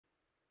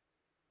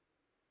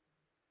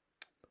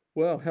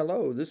Well,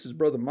 hello. This is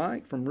Brother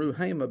Mike from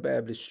Ruhama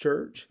Baptist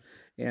Church.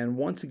 And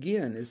once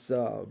again, it's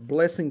a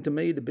blessing to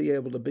me to be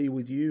able to be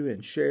with you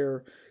and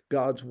share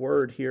God's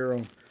Word here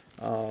on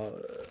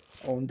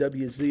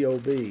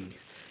WZOB.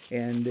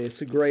 And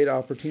it's a great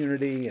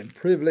opportunity and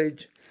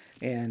privilege.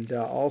 And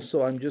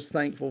also, I'm just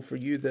thankful for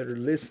you that are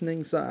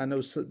listening. So I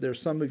know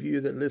there's some of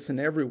you that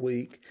listen every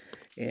week.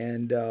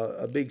 And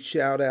a big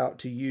shout out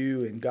to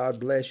you, and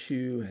God bless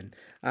you. And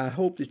I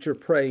hope that you're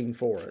praying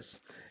for us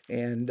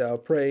and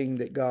praying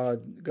that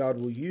God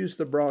will use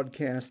the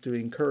broadcast to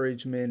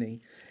encourage many,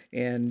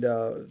 and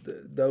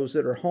those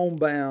that are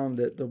homebound,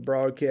 that the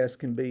broadcast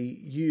can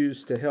be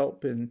used to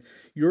help in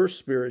your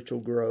spiritual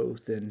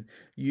growth, and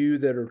you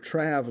that are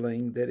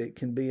traveling, that it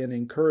can be an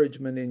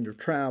encouragement in your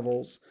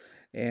travels.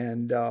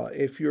 And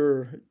if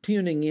you're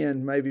tuning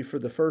in maybe for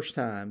the first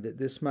time, that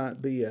this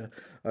might be a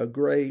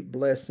great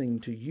blessing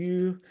to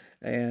you,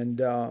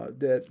 and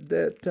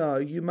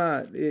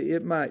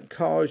it might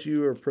cause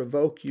you or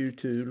provoke you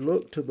to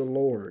look to the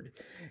Lord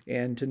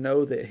and to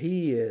know that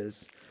He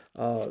is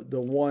the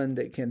one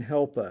that can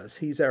help us.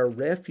 He's our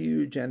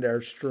refuge and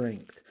our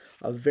strength,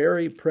 a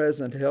very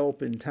present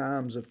help in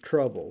times of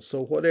trouble.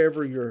 So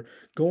whatever you're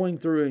going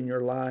through in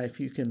your life,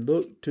 you can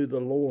look to the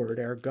Lord,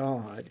 our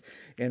God,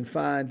 and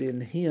find in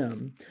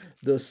Him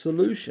the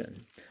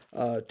solution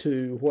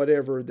to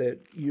whatever that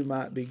you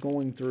might be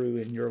going through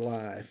in your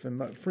life. And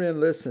my friend,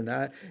 listen,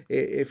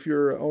 if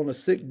you're on a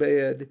sick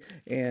bed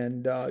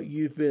and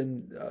you've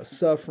been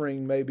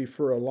suffering maybe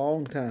for a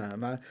long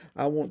time,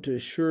 I want to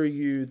assure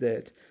you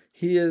that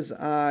His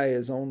eye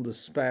is on the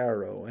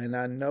sparrow, and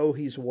I know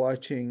He's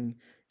watching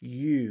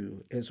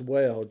you as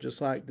well, just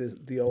like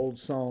the old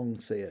song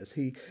says.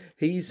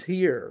 He's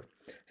here.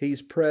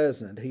 He's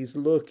present. He's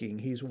looking.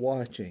 He's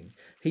watching.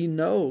 He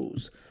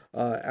knows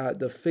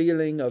the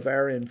feeling of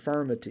our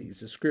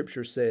infirmities. The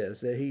Scripture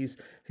says that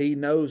He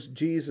knows.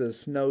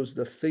 Jesus knows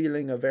the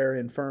feeling of our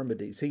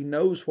infirmities. He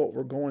knows what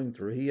we're going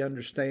through. He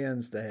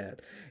understands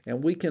that,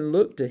 and we can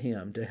look to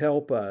Him to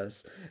help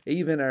us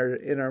even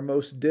in our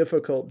most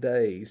difficult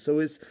days. So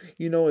it's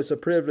a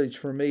privilege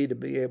for me to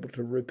be able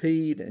to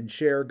repeat and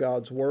share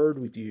God's Word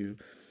with you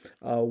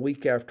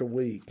week after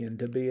week, and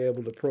to be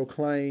able to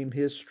proclaim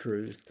His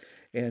truth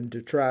and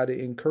to try to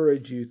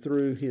encourage you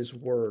through His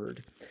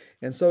Word.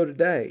 And so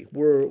today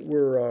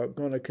we're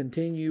going to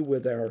continue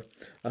with a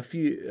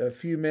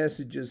few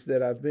messages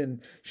that I've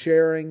been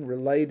sharing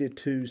related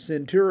to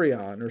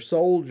centurion, or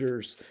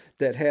soldiers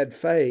that had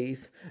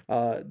faith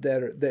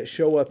that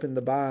show up in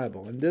the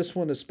Bible. And this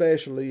one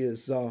especially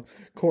is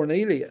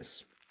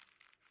Cornelius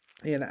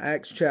in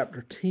Acts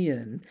chapter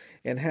 10,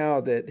 and how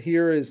that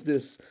here is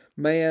this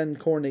man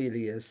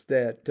Cornelius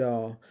that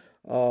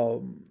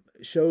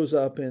shows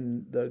up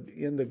in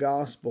the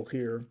gospel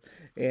here.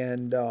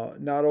 And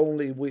not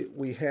only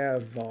we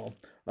have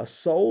a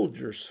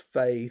soldier's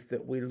faith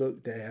that we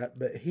looked at,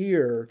 but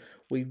here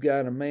we've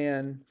got a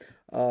man,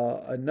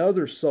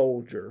 another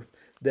soldier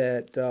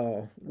that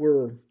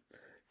we're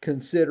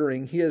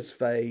considering his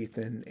faith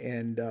and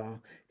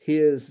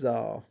his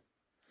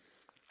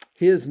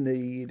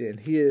need and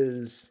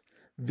his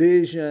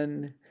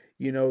vision.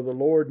 The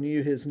Lord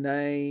knew his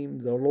name.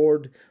 The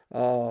Lord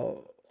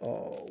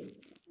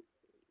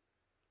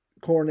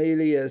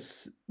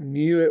Cornelius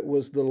knew it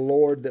was the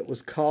Lord that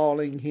was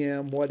calling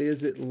him. What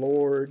is it,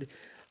 Lord?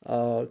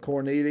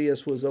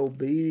 Cornelius was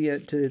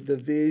obedient to the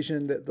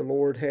vision that the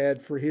Lord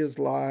had for his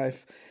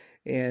life.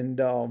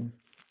 And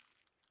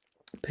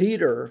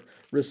Peter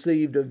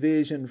received a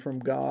vision from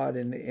God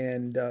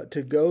and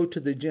to go to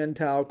the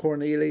Gentile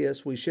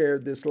Cornelius. We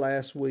shared this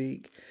last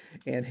week.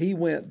 And he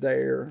went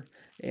there,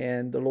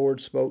 and the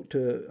Lord spoke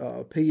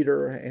to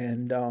Peter,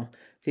 and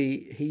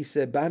he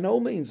said, by no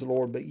means,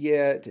 Lord, but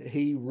yet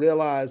he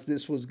realized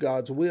this was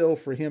God's will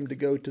for him to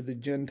go to the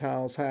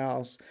Gentiles'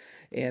 house,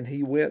 and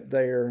he went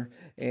there.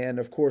 And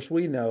of course,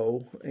 we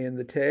know in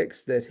the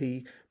text that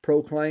he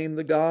proclaimed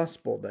the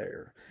gospel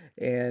there,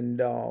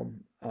 and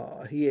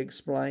he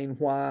explained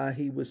why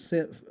he was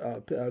sent.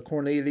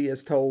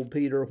 Cornelius told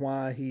Peter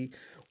why he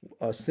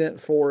sent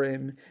for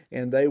him,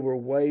 and they were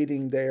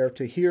waiting there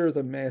to hear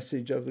the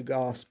message of the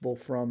gospel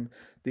from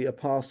the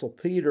Apostle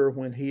Peter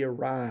when he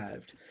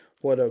arrived.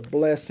 What a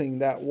blessing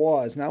that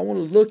was. Now I want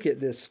to look at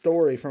this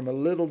story from a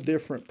little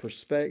different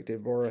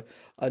perspective, or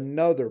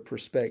another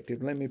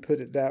perspective, let me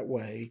put it that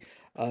way,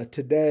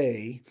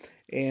 today,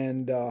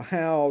 and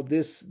how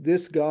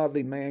this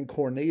godly man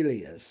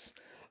Cornelius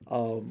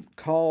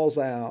calls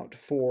out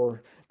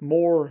for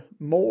more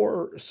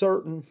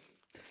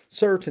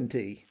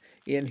certainty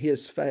in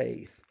his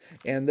faith,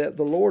 and that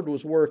the Lord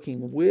was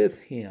working with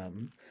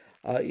him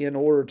in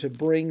order to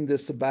bring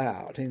this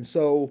about. And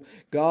so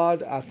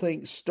God, I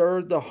think,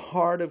 stirred the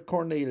heart of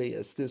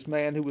Cornelius, this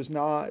man who was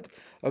not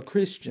a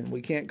Christian. We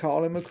can't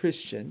call him a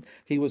Christian.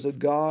 He was a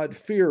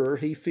God-fearer.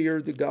 He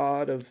feared the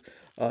God of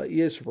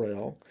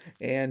Israel,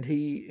 and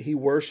he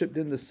worshiped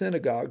in the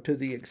synagogue to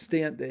the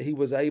extent that he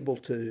was able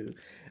to.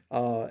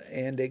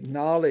 and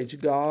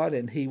acknowledged God,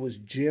 and he was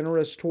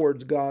generous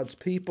towards God's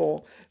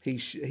people.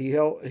 He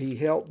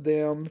helped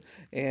them,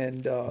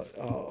 and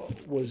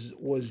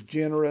was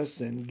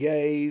generous and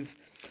gave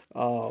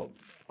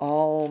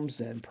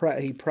alms, and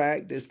he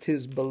practiced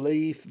his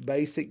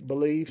basic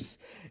beliefs,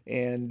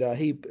 and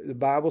the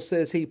Bible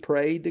says he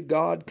prayed to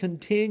God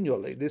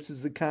continually. This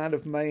is the kind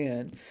of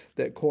man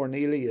that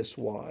Cornelius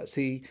was.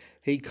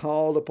 He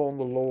called upon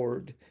the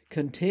Lord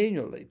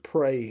continually,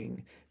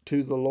 praying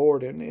to the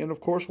Lord, and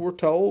of course we're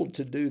told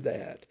to do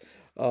that,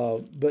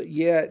 but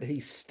yet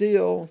he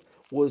still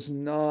was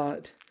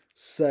not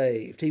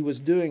saved. He was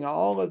doing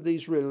all of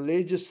these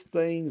religious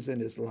things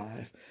in his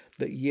life,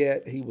 but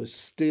yet he was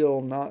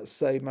still not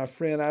saved. My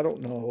friend, I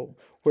don't know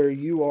where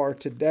you are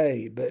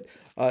today, but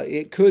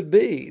it could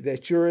be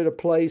that you're at a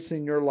place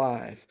in your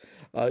life.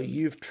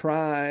 You've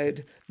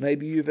tried,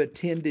 maybe you've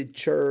attended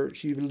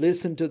church, you've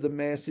listened to the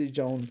message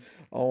on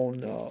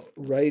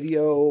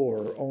radio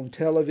or on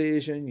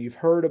television, you've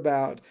heard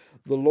about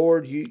the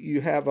Lord,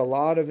 you have a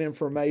lot of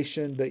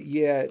information, but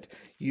yet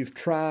you've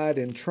tried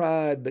and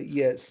tried, but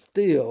yet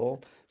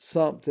still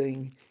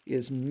something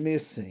is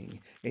missing,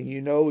 and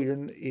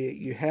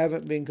you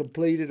haven't been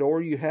completed,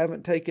 or you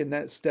haven't taken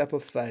that step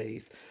of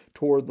faith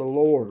toward the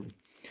Lord.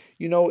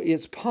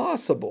 It's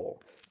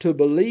possible to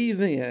believe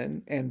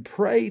in and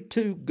pray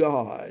to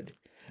God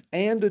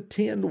and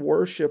attend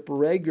worship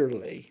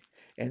regularly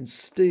and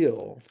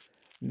still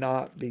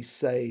not be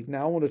saved.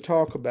 Now, I want to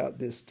talk about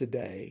this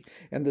today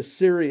and the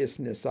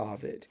seriousness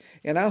of it.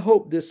 And I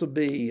hope this will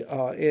be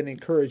an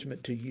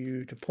encouragement to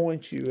you, to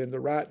point you in the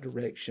right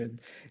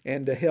direction,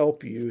 and to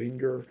help you in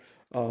your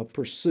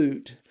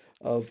pursuit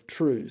of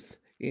truth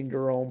in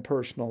your own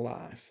personal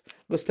life.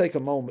 Let's take a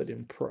moment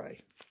and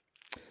pray.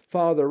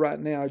 Father, right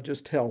now,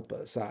 just help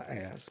us,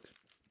 I ask.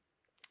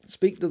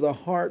 Speak to the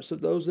hearts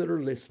of those that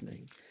are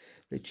listening,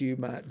 that you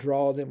might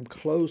draw them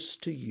close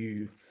to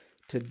you.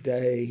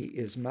 Today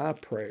is my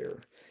prayer.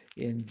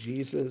 In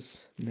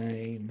Jesus'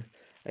 name,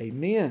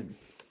 amen.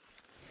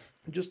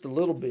 Just a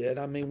little bit.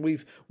 I mean,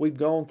 we've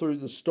gone through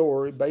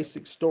the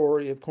basic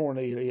story of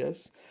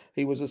Cornelius.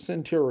 He was a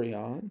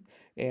centurion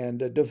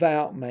and a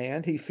devout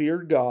man. He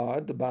feared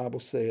God, the Bible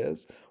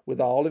says, with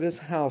all of his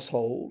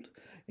household.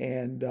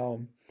 And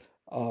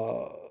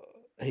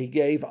he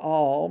gave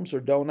alms or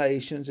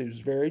donations. He was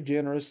very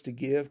generous to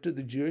give to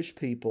the Jewish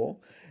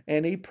people,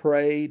 and he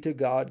prayed to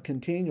God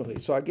continually.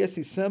 So I guess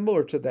he's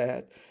similar to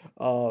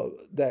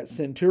that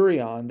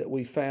centurion that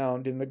we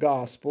found in the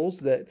Gospels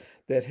that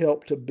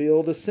helped to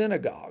build a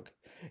synagogue,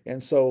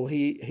 and so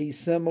he's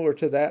similar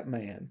to that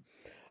man.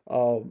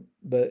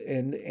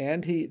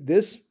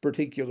 This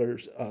particular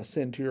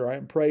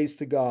centurion prays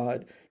to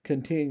God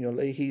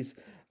continually. He's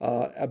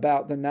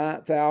about the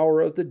 9th hour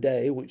of the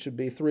day, which would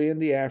be 3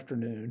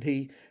 p.m.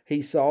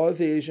 He saw a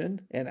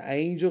vision, an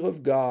angel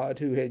of God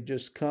who had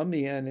just come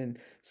in and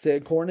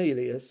said,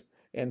 Cornelius,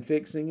 and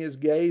fixing his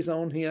gaze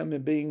on him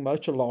and being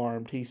much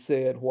alarmed, he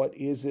said, "What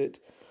is it,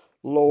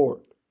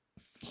 Lord?"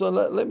 So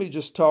let me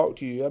just talk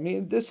to you. I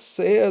mean, this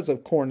says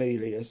of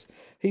Cornelius,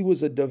 he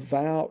was a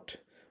devout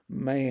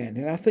man.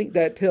 And I think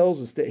that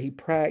tells us that he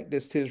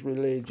practiced his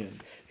religion.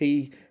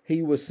 He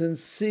was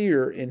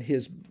sincere in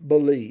his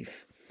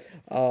belief.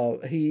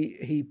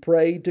 He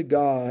prayed to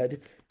God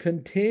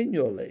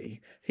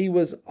continually. He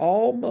was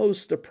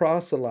almost a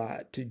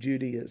proselyte to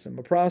Judaism.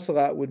 A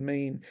proselyte would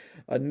mean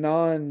a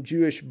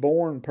non-Jewish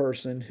born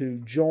person who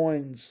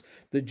joins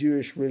the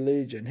Jewish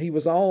religion. He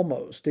was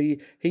almost.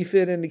 He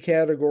fit in the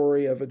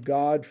category of a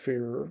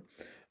God-fearer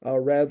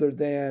rather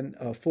than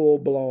a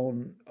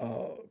full-blown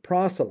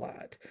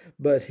proselyte.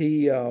 But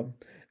he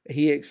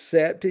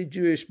accepted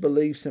Jewish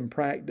beliefs and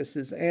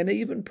practices, and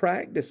even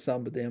practiced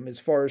some of them as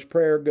far as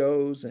prayer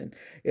goes and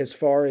as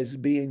far as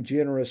being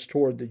generous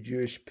toward the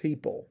Jewish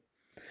people.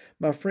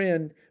 My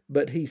friend,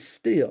 but he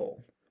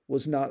still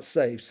was not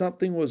saved.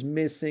 Something was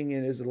missing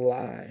in his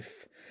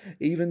life.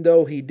 Even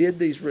though he did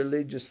these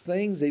religious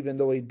things, even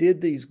though he did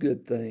these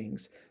good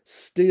things,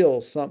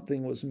 still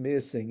something was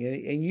missing.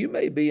 And you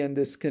may be in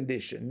this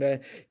condition.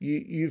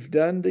 You've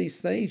done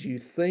these things. You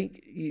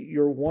think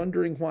you're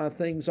wondering why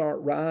things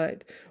aren't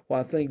right,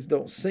 why things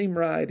don't seem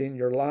right in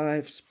your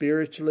life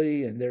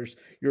spiritually, and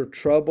you're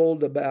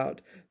troubled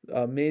about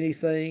many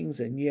things.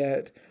 And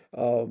yet,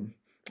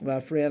 my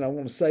friend, I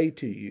want to say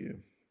to you,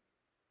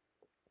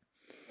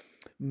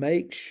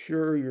 make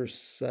sure you're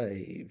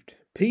saved.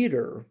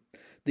 Peter,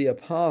 the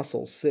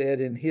apostle,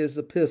 said in his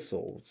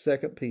epistle, 2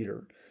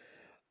 Peter,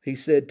 he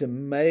said to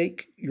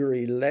make your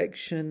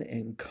election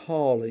and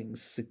calling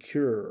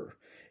secure.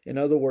 In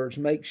other words,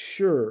 make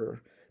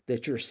sure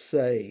that you're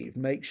saved.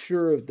 Make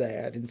sure of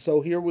that. And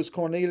so here was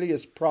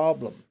Cornelius'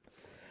 problem.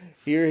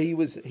 Here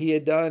he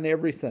had done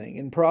everything,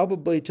 and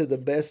probably to the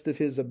best of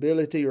his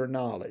ability or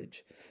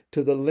knowledge,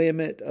 to the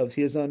limit of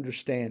his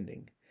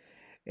understanding.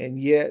 And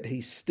yet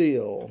he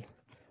still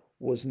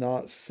was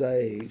not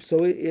saved.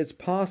 So it's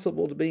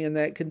possible to be in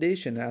that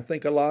condition. And I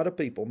think a lot of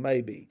people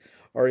maybe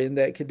are in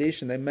that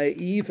condition. They may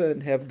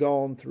even have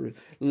gone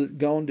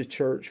to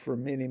church for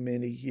many,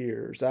 many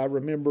years. I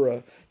remember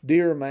a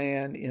dear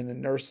man in a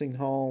nursing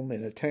home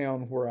in a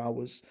town where I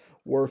was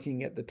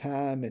working at the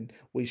time, and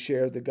we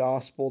shared the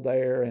gospel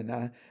there, and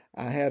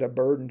I had a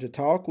burden to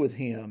talk with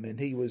him, and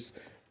he was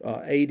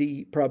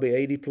 80, probably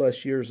 80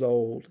 plus years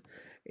old,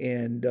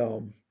 and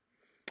I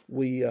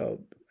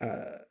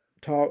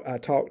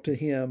talked to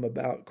him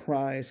about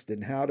Christ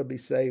and how to be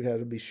saved, how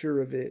to be sure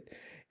of it.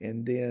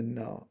 And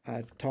then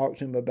I talked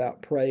to him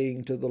about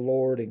praying to the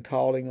Lord and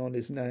calling on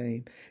his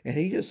name. And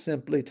he just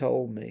simply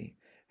told me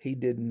he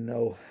didn't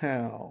know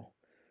how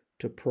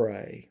to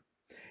pray.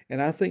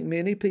 And I think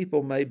many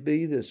people may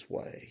be this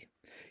way.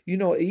 You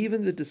know,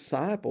 even the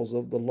disciples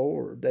of the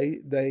Lord,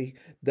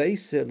 they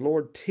said,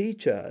 Lord,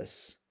 teach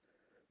us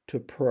to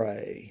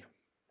pray,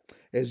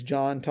 as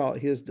John taught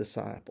his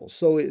disciples.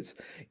 So it's,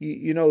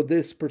 you know,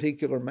 this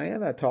particular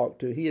man I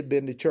talked to, he had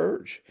been to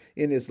church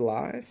in his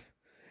life,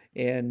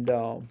 and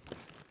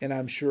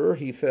I'm sure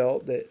he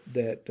felt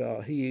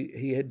that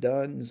he had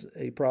done.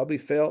 He probably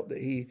felt that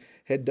he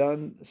had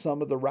done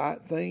some of the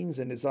right things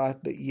in his life,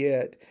 but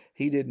yet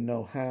he didn't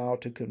know how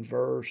to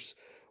converse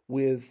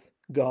with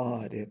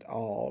God at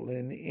all.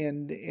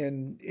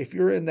 And if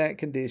you're in that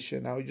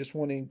condition, I just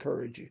want to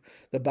encourage you.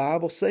 The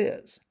Bible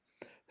says,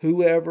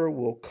 whoever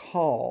will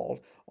call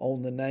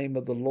on the name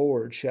of the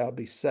Lord shall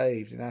be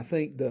saved. And I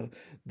think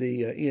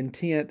the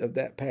intent of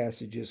that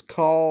passage is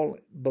call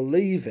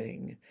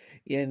believing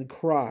in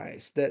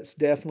Christ. That's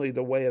definitely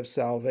the way of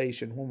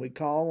salvation. When we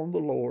call on the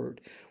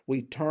Lord,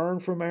 we turn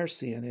from our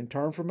sin and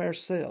turn from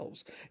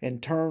ourselves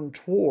and turn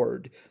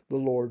toward the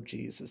Lord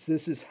Jesus.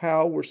 This is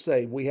how we're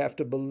saved. We have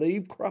to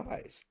believe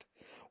Christ.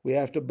 We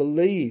have to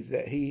believe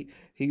that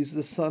He's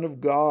the Son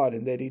of God,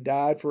 and that He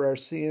died for our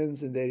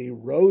sins, and that He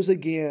rose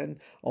again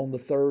on the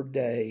third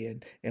day.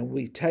 And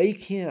we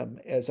take Him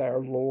as our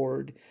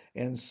Lord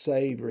and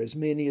Savior. As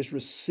many as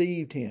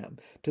received Him,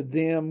 to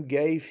them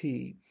gave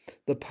He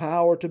the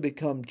power to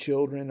become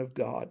children of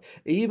God,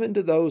 even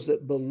to those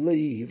that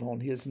believe on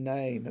His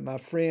name. And my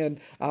friend,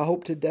 I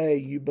hope today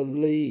you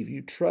believe,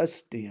 you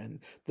trust in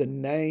the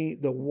name,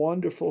 the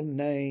wonderful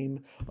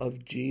name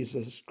of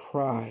Jesus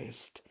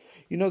Christ.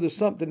 You know, there's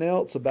something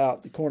else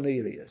about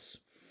Cornelius.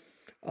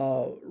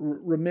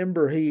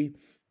 Remember,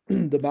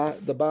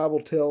 the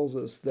Bible tells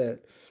us that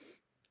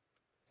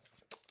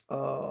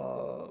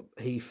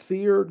he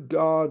feared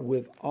God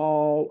with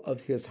all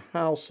of his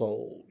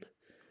household.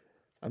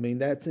 I mean,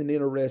 that's an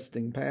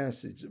interesting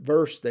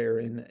verse there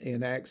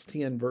in Acts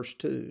 10, verse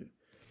 2.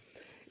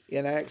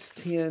 In Acts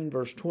 10,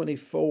 verse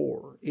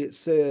 24, it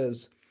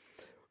says,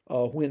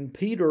 when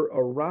Peter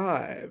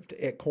arrived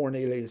at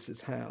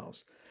Cornelius'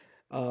 house,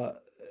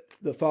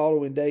 the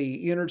following day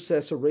he entered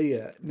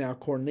Caesarea. Now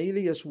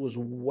Cornelius was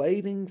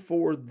waiting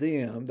for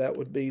them, that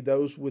would be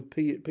those with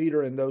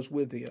Peter and those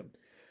with him,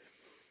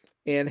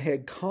 and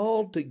had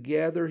called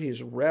together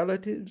his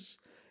relatives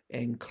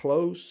and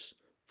close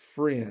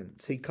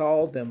friends. He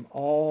called them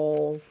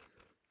all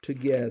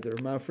together.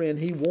 My friend,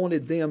 he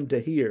wanted them to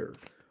hear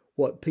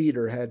what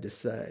Peter had to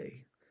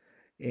say.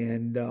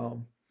 And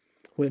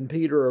when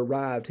Peter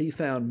arrived, he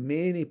found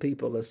many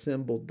people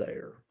assembled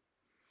there.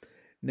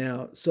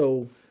 Now,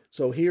 so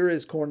here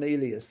is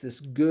Cornelius, this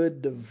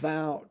good,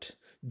 devout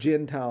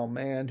Gentile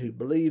man who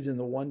believes in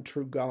the one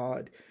true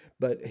God,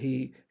 but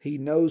he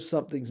knows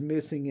something's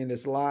missing in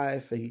his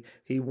life.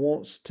 He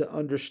wants to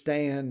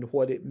understand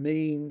what it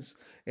means,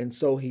 and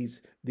so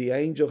the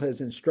angel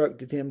has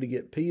instructed him to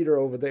get Peter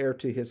over there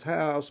to his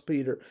house.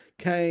 Peter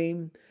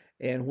came,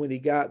 and when he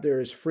got there,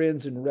 his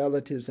friends and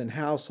relatives and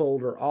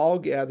household are all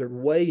gathered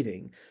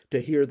waiting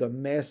to hear the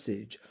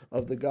message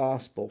of the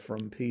gospel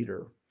from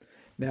Peter.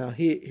 Now,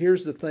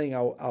 here's the thing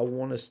I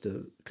want us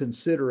to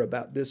consider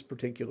about this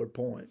particular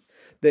point,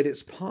 that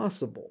it's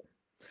possible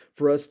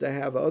for us to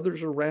have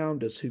others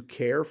around us who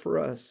care for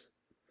us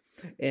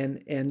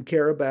and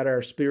care about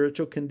our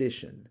spiritual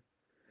condition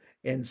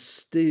and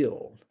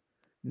still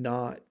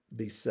not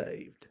be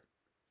saved.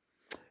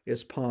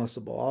 It's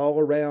possible. All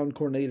around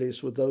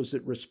Cornelius were those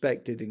that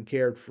respected and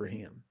cared for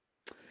him.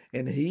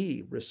 And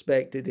he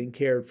respected and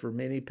cared for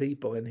many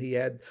people, and he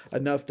had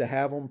enough to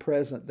have them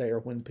present there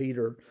when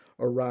Peter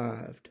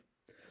arrived.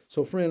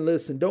 So friend,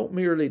 listen, don't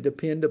merely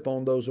depend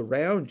upon those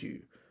around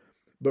you,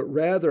 but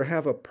rather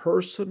have a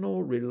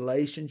personal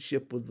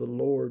relationship with the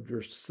Lord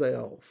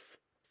yourself.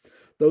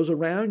 Those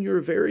around you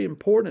are very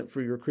important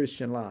for your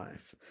Christian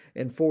life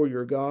and for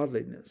your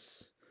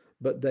godliness,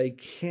 but they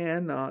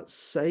cannot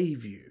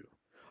save you.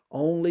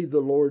 Only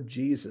the Lord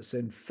Jesus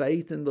and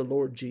faith in the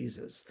Lord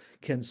Jesus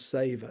can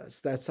save us.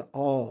 That's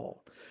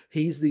all.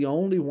 He's the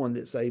only one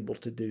that's able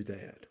to do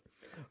that.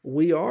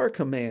 We are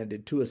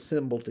commanded to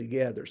assemble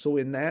together. So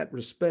in that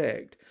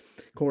respect,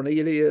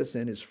 Cornelius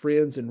and his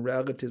friends and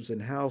relatives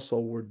and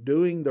household were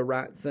doing the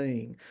right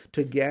thing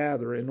to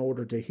gather in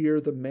order to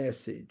hear the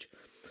message.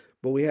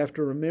 But we have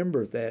to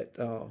remember that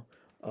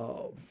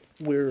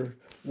we're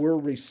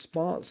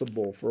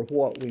responsible for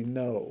what we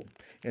know.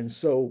 And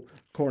so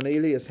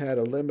Cornelius had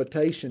a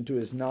limitation to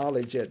his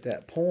knowledge at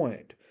that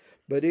point.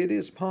 But it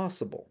is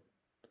possible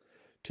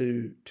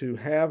to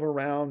have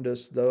around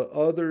us the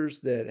others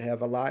that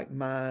have a like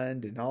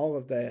mind and all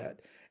of that,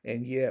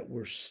 and yet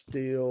we're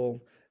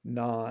still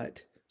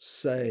not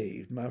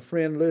saved. My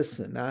friend,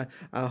 listen, I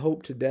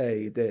hope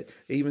today that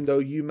even though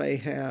you may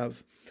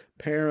have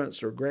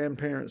parents or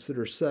grandparents that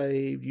are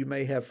saved, you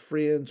may have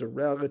friends or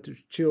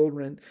relatives,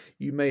 children,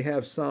 you may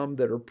have some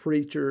that are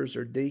preachers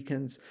or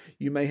deacons,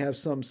 you may have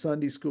some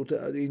Sunday school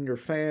in your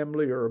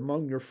family or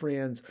among your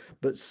friends,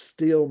 but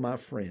still, my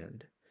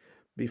friend,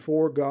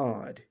 before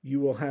God, you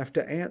will have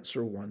to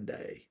answer one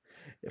day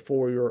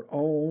for your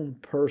own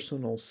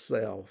personal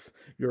self,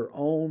 your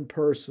own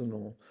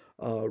personal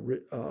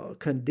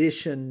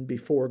condition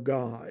before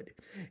God.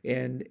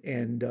 And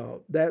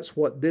that's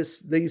what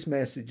these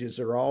messages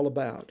are all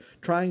about,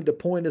 trying to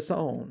point us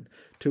on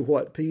to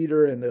what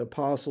Peter and the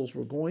apostles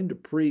were going to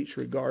preach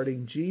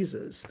regarding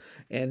Jesus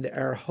and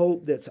our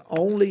hope that's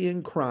only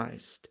in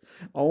Christ.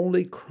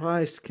 Only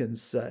Christ can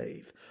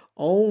save.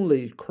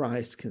 Only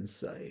Christ can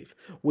save.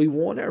 We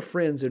want our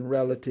friends and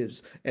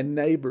relatives and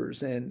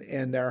neighbors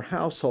and our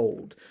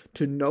household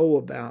to know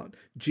about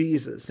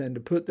Jesus and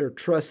to put their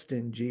trust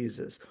in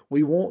Jesus.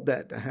 We want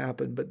that to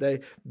happen, but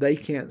they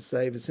can't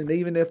save us. And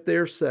even if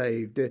they're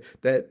saved,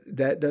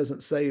 that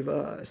doesn't save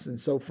us.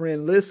 And so,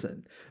 friend,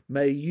 listen,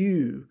 may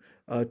you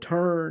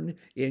turn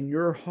in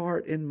your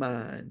heart and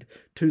mind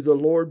to the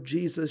Lord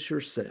Jesus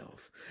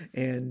yourself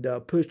and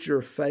put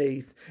your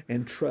faith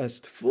and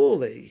trust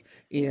fully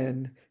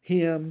in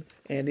Him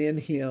and in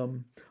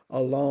Him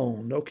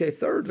alone. Okay,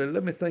 thirdly,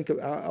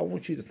 I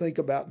want you to think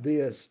about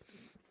this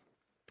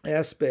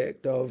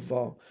aspect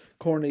of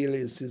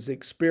Cornelius'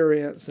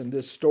 experience and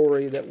this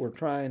story that we're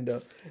trying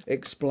to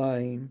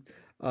explain.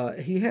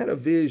 He had a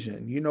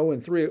vision,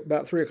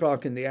 about 3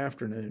 o'clock in the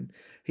afternoon.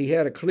 He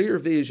had a clear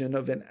vision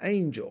of an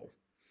angel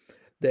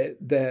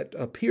that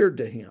appeared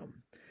to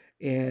him.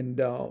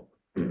 And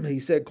he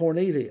said,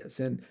 Cornelius.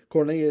 And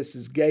Cornelius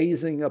is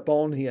gazing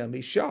upon him.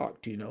 He's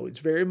shocked, He's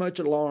very much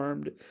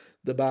alarmed,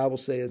 the Bible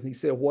says. And he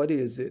said, what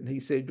is it? And he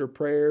said, your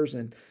prayers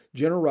and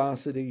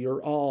generosity,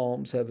 your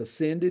alms have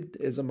ascended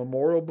as a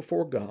memorial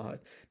before God.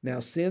 Now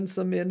send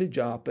some men to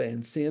Joppa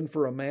and send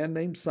for a man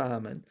named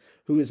Simon,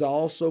 who is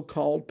also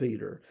called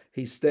Peter.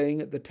 He's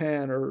staying at the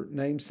tanner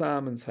named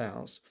Simon's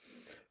house,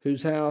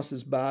 whose house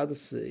is by the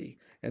sea.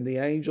 And the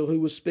angel who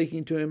was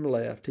speaking to him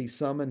left. He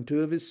summoned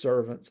 2 of his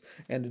servants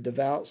and a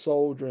devout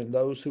soldier and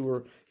those who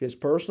were his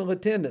personal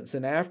attendants.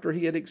 And after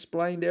he had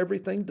explained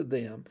everything to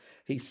them,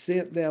 he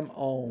sent them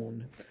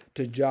on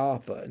to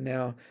Joppa.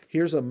 Now,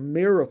 here's a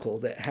miracle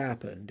that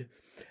happened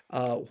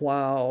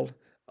while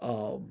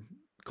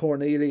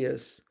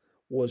Cornelius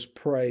was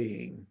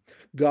praying.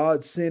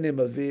 God sent him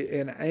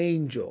an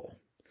angel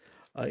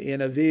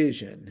in a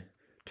vision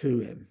to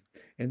him.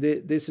 And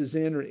this is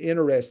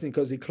interesting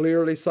because he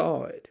clearly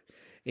saw it.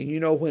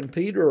 And when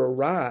Peter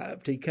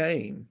arrived, he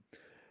came,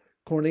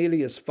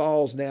 Cornelius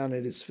falls down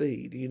at his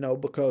feet,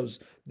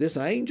 because this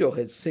angel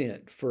had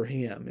sent for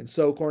him. And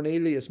so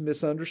Cornelius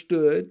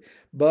misunderstood,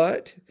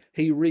 but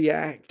he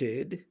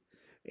reacted.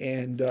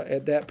 And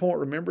at that point,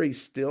 remember,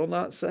 he's still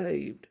not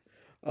saved.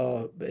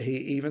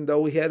 Even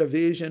though he had a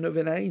vision of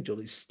an angel,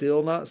 he's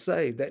still not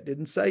saved. That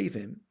didn't save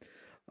him.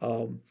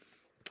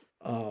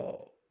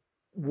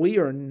 We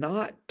are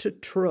not to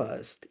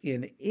trust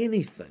in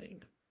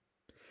anything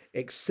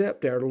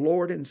except our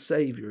Lord and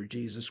Savior,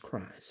 Jesus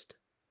Christ.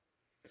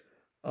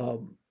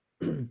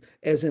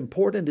 As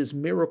important as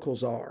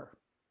miracles are,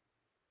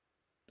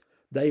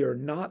 they are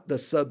not the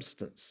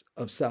substance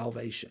of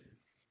salvation.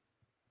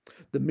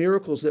 The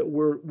miracles that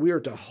we're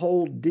to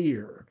hold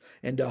dear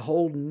and to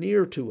hold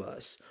near to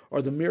us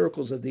are the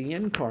miracles of the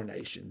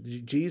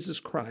incarnation, Jesus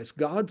Christ,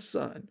 God's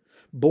Son,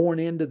 born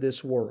into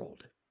this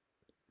world.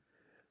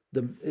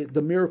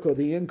 The miracle of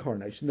the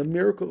incarnation, the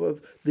miracle of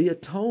the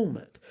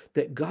atonement,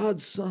 that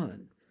God's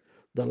Son,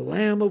 the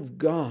Lamb of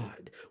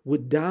God,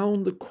 would die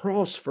on the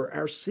cross for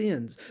our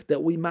sins,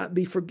 that we might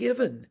be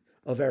forgiven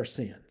of our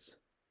sins.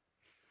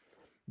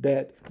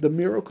 That the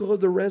miracle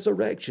of the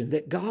resurrection,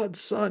 that God's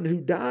Son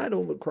who died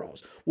on the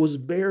cross was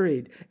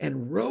buried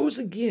and rose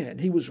again.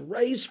 He was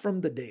raised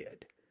from the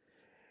dead.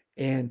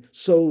 And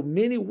so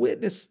many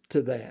witnessed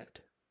to that.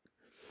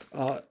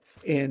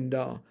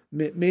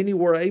 Many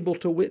were able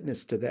to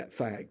witness to that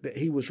fact, that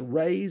he was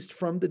raised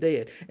from the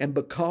dead. And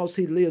because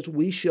he lives,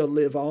 we shall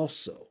live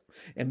also.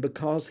 And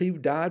because he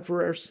died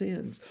for our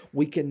sins,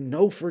 we can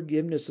know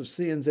forgiveness of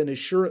sins and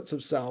assurance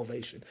of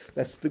salvation.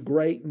 That's the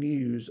great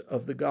news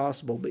of the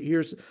gospel. But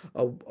here's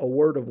a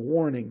word of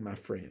warning, my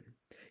friend.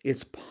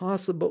 It's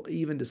possible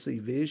even to see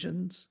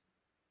visions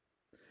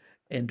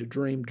and to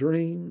dream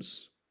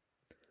dreams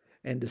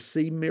and to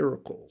see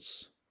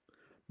miracles,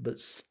 but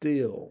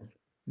still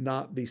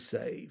not be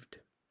saved.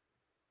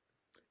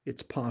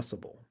 It's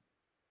possible.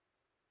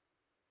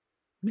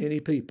 Many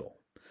people.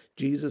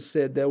 Jesus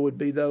said there would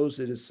be those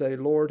that would say,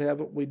 Lord,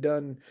 haven't we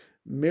done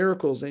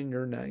miracles in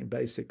your name,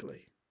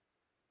 basically?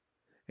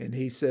 And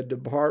he said,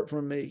 depart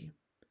from me.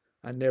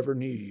 I never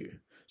knew you.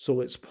 So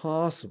it's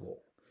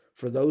possible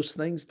for those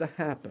things to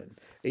happen,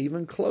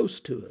 even close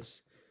to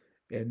us,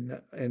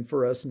 and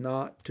for us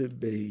not to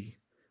be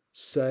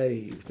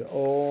saved.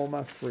 Oh,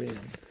 my friend,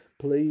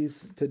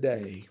 please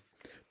today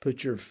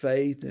put your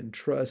faith and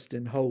trust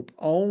and hope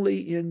only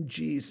in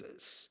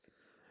Jesus.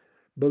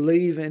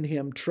 Believe in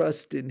Him,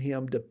 trust in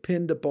Him,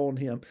 depend upon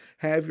Him.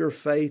 Have your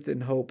faith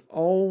and hope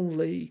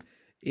only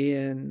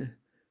in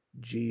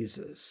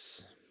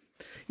Jesus.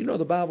 You know,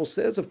 the Bible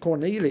says of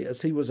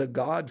Cornelius, he was a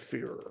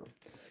God-fearer.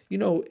 You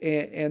know,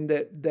 and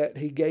that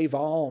he gave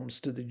alms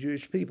to the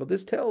Jewish people.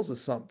 This tells us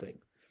something.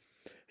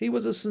 He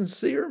was a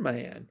sincere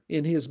man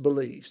in his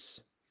beliefs.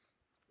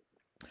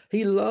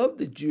 He loved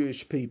the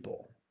Jewish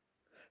people.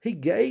 He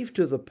gave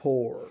to the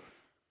poor.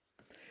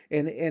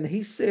 And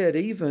he said,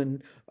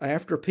 even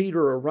after Peter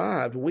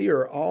arrived, we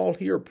are all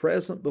here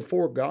present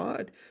before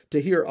God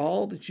to hear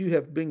all that you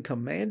have been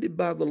commanded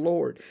by the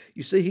Lord.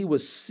 You see, he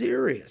was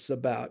serious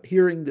about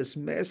hearing this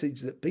message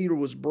that Peter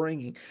was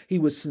bringing. He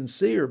was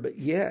sincere, but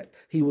yet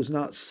he was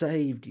not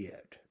saved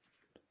yet.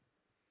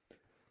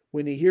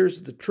 When he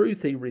hears the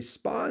truth, he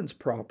responds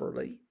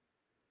properly.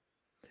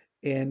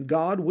 And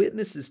God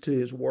witnesses to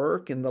his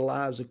work in the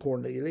lives of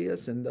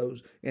Cornelius and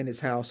those in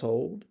his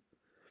household.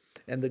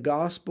 And the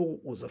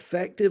gospel was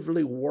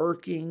effectively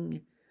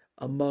working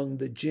among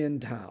the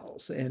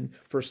Gentiles and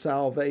for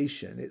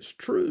salvation. It's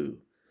true.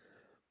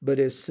 But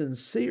as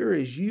sincere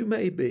as you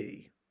may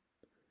be,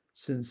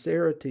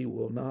 sincerity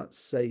will not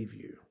save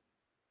you.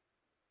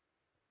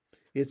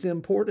 It's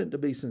important to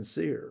be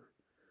sincere,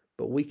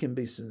 but we can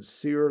be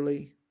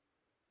sincerely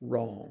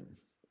wrong.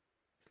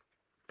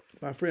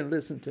 My friend,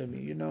 listen to me,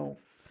 you know,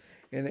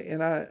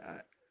 and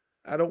I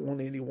don't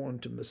want anyone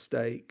to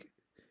mistake,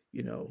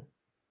 you know,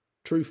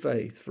 true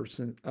faith for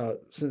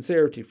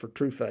sincerity for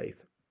true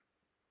faith.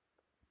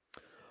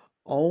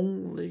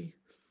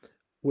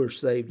 We're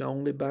saved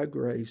only by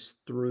grace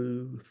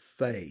through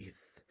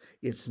faith.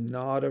 It's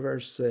not of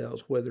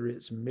ourselves, whether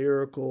it's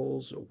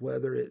miracles or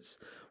whether it's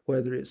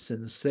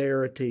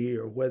sincerity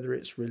or whether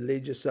it's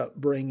religious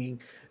upbringing.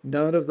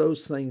 None of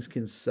those things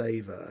can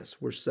save us.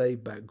 We're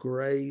saved by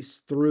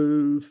grace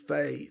through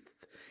faith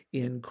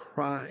in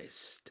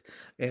Christ,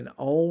 and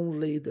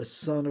only the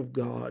Son of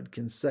God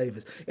can save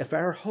us. If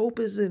our hope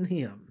is in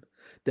Him,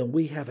 then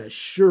we have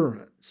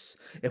assurance.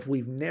 If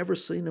we've never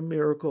seen a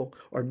miracle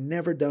or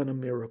never done a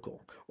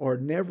miracle or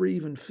never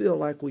even feel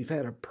like we've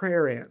had a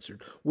prayer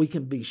answered, we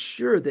can be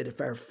sure that if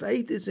our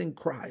faith is in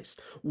Christ,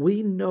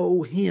 we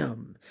know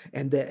Him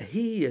and that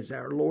He is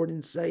our Lord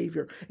and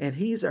Savior, and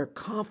He's our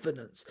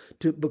confidence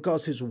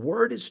because His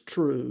word is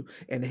true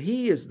and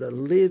He is the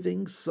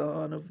living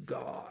Son of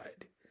God.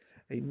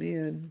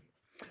 Amen.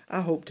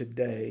 I hope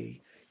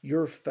today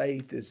your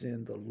faith is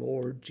in the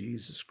Lord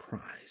Jesus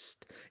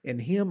Christ, in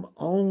Him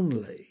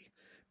only,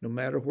 no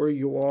matter where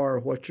you are or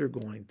what you're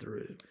going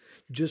through.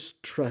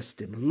 Just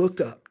trust Him.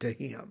 Look up to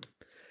Him.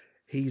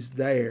 He's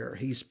there.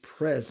 He's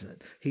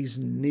present. He's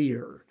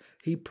near.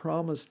 He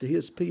promised to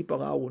His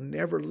people, I will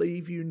never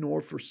leave you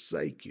nor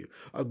forsake you.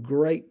 A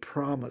great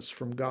promise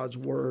from God's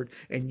word,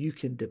 and you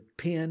can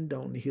depend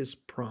on His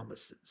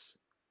promises.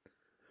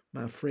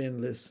 My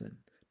friend, listen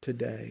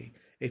today.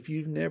 If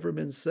you've never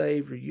been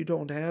saved or you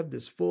don't have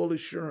this full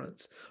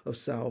assurance of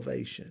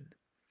salvation,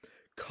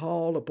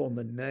 call upon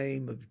the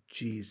name of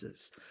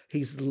Jesus.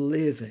 He's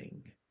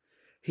living.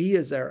 He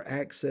is our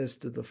access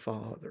to the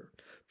Father.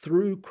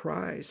 Through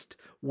Christ,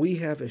 we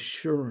have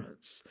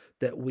assurance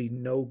that we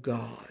know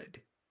God.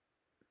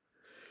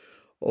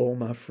 Oh,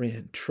 my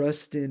friend,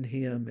 trust in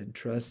Him and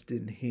trust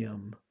in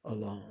Him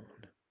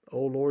alone.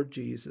 Oh, Lord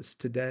Jesus,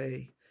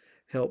 today,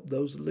 help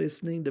those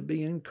listening to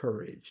be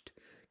encouraged.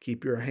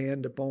 Keep your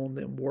hand upon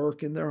them,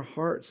 work in their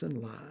hearts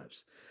and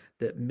lives,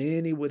 that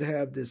many would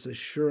have this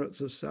assurance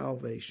of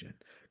salvation,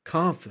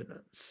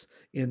 confidence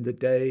in the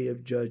day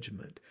of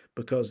judgment,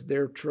 because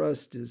their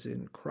trust is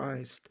in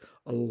Christ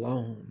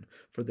alone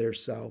for their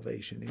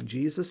salvation. In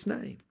Jesus'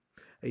 name,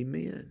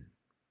 amen.